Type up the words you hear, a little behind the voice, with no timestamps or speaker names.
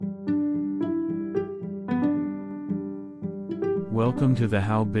Welcome to the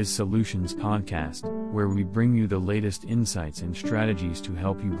How Biz Solutions podcast, where we bring you the latest insights and strategies to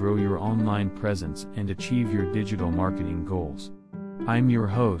help you grow your online presence and achieve your digital marketing goals. I'm your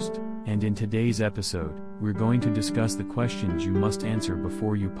host, and in today's episode, we're going to discuss the questions you must answer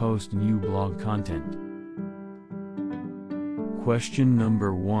before you post new blog content. Question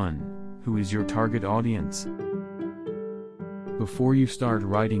number 1: Who is your target audience? Before you start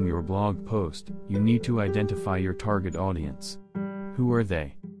writing your blog post, you need to identify your target audience. Who are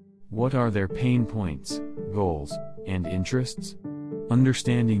they? What are their pain points, goals, and interests?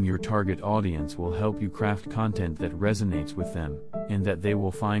 Understanding your target audience will help you craft content that resonates with them, and that they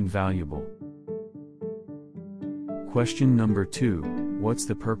will find valuable. Question number 2: What's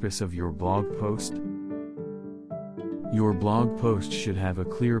the purpose of your blog post? Your blog post should have a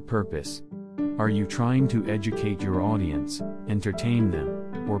clear purpose. Are you trying to educate your audience, entertain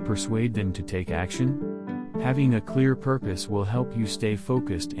them, or persuade them to take action? Having a clear purpose will help you stay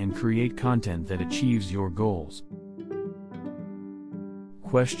focused and create content that achieves your goals.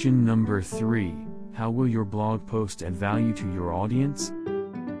 Question number 3: How will your blog post add value to your audience?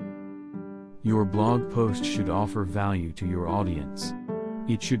 Your blog post should offer value to your audience.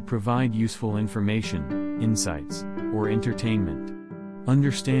 It should provide useful information, insights, or entertainment.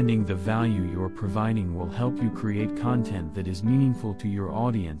 Understanding the value you're providing will help you create content that is meaningful to your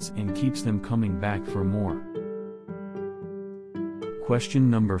audience and keeps them coming back for more. Question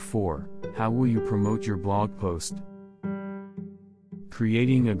number 4: How will you promote your blog post?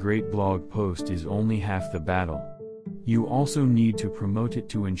 Creating a great blog post is only half the battle. You also need to promote it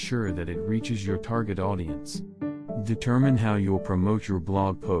to ensure that it reaches your target audience. Determine how you'll promote your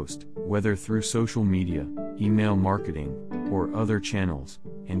blog post, whether through social media, email marketing, or other channels,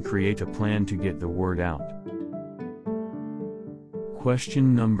 and create a plan to get the word out.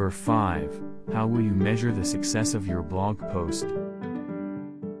 Question number 5: How will you measure the success of your blog post?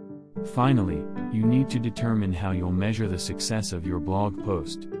 Finally, you need to determine how you'll measure the success of your blog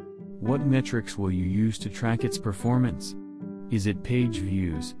post. What metrics will you use to track its performance? Is it page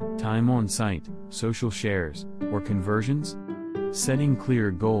views, time on site, social shares, or conversions? Setting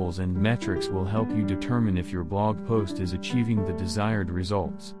clear goals and metrics will help you determine if your blog post is achieving the desired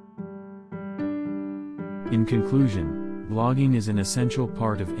results. In conclusion, blogging is an essential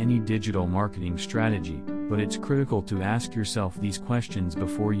part of any digital marketing strategy, but it's critical to ask yourself these questions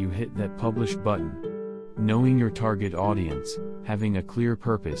before you hit that publish button. Knowing your target audience, having a clear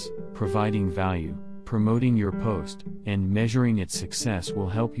purpose, providing value, promoting your post, and measuring its success will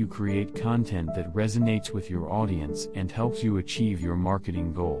help you create content that resonates with your audience and helps you achieve your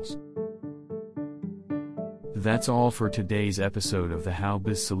marketing goals. That's all for today's episode of the How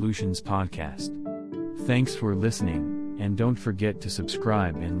Biz Solutions podcast. Thanks for listening, and don't forget to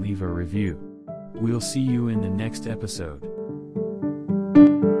subscribe and leave a review. We'll see you in the next episode.